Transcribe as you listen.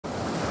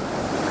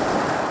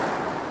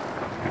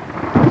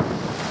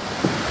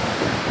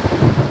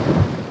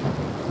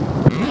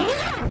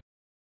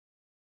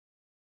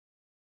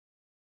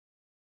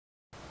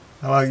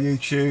Hello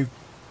YouTube,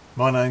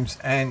 my name's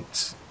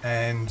Ant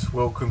and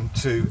welcome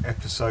to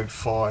episode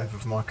 5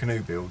 of my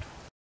canoe build.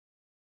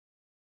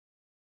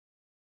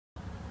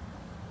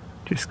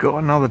 Just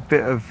got another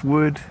bit of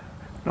wood,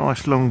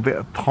 nice long bit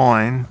of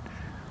pine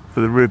for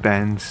the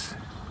ribbands.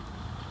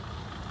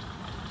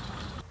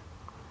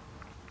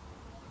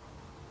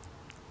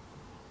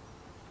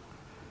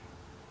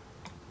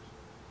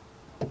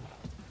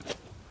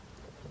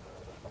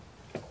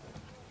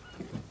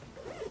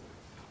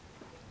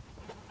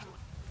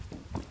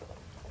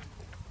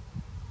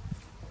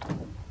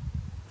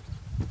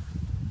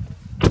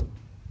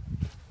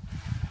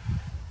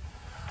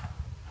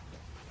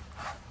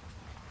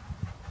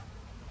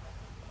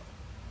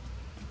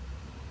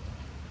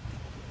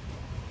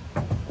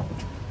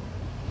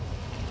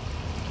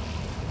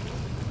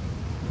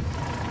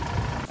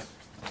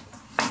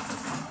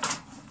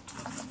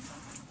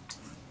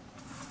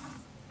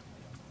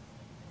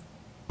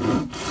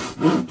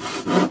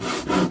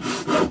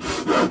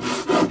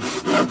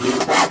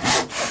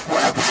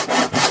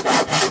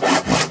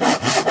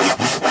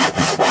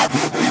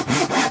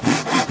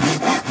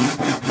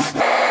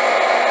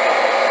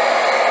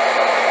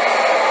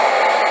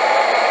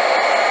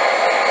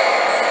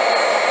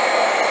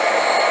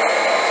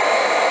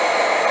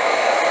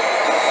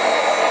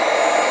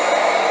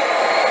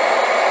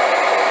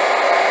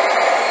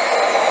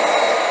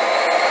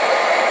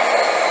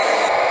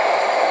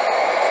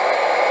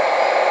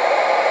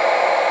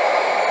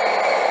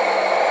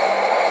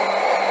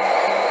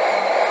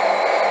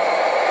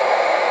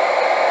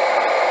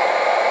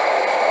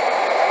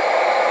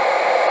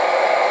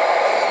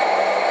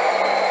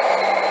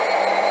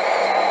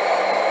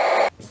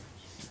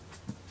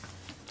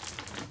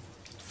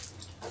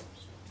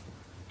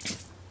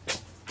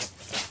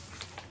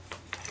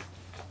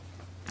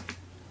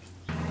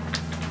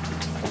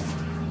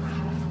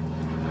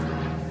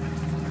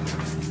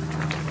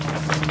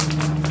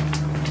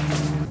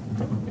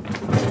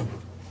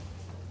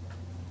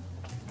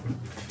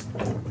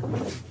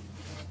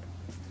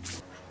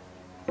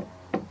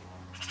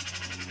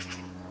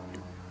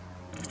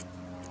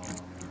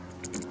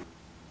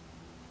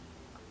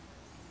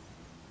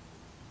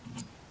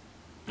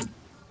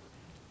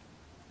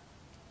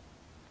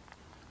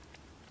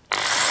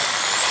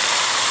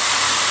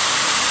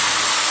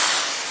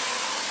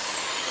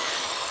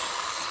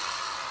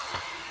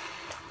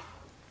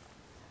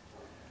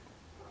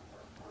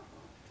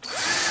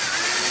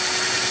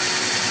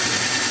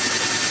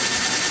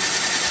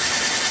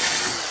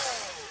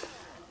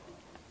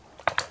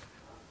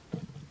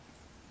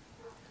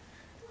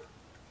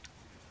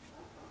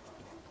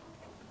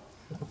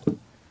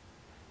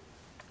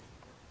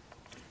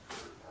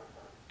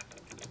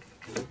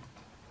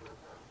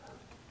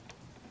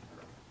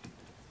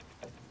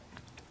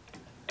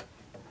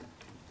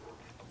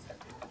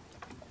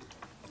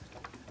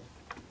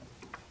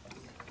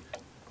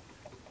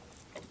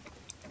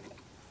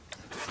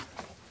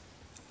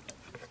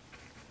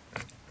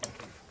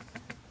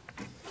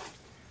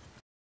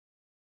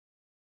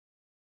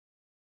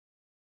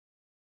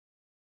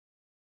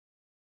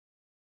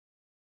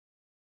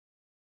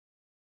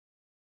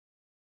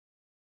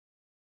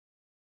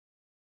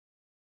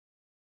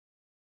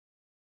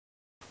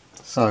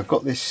 So I've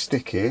got this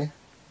stick here,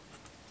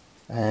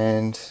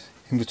 and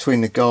in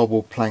between the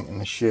garboard plank and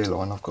the shear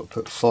line I've got to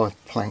put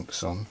 5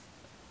 planks on.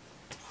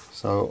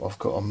 So I've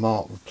got to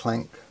mark the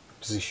plank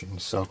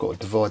positions, so I've got to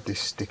divide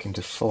this stick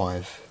into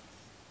 5.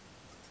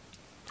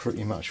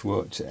 Pretty much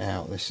worked it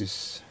out.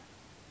 There's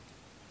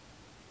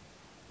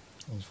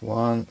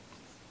 1,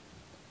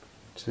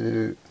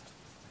 2,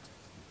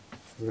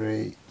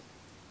 3,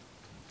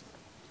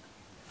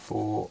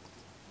 4,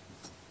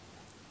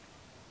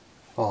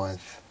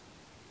 5.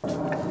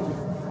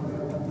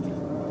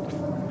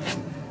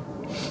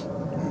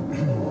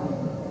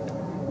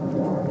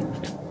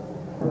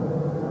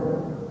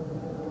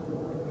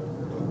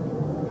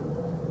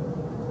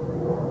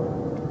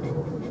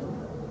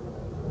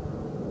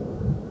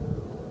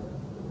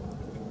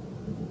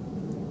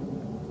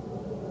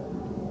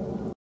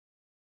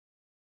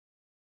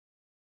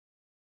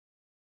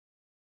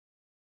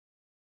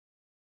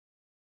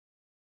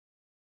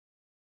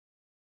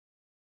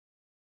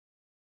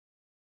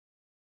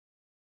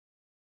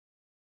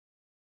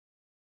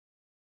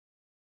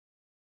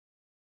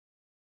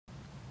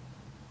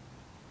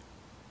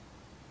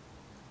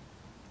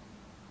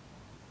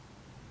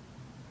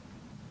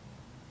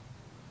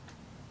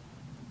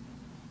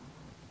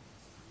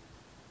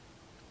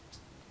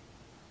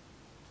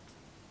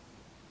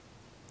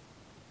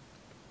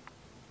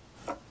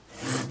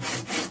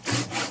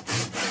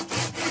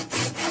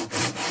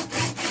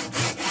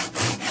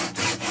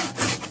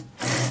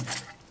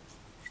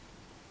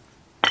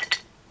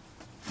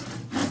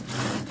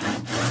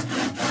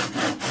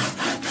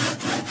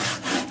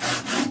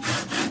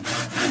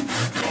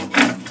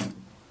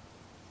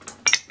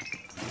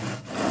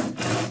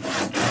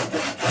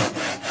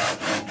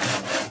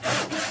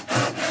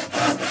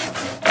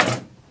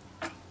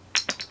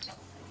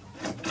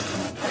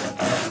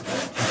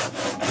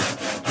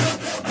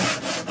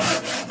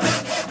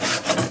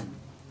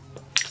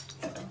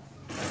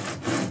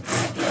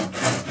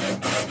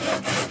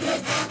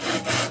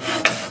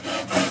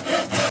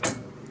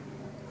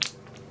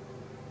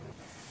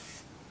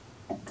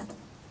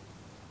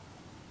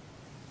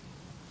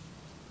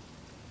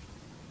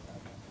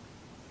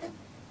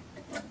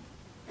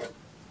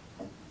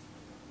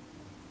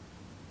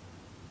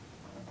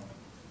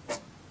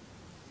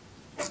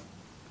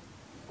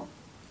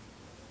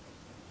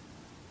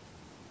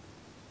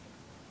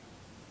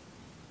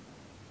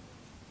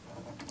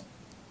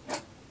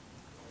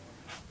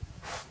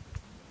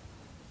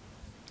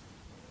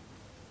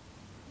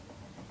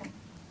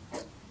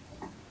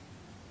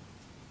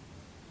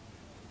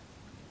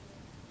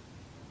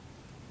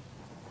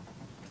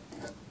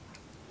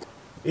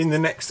 In the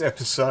next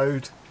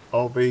episode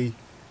I'll be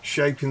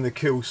shaping the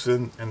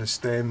keelson and the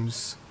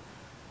stems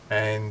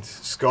and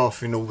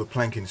scarfing all the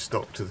planking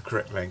stock to the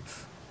correct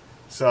length.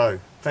 So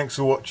thanks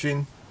for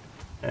watching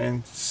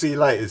and see you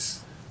later.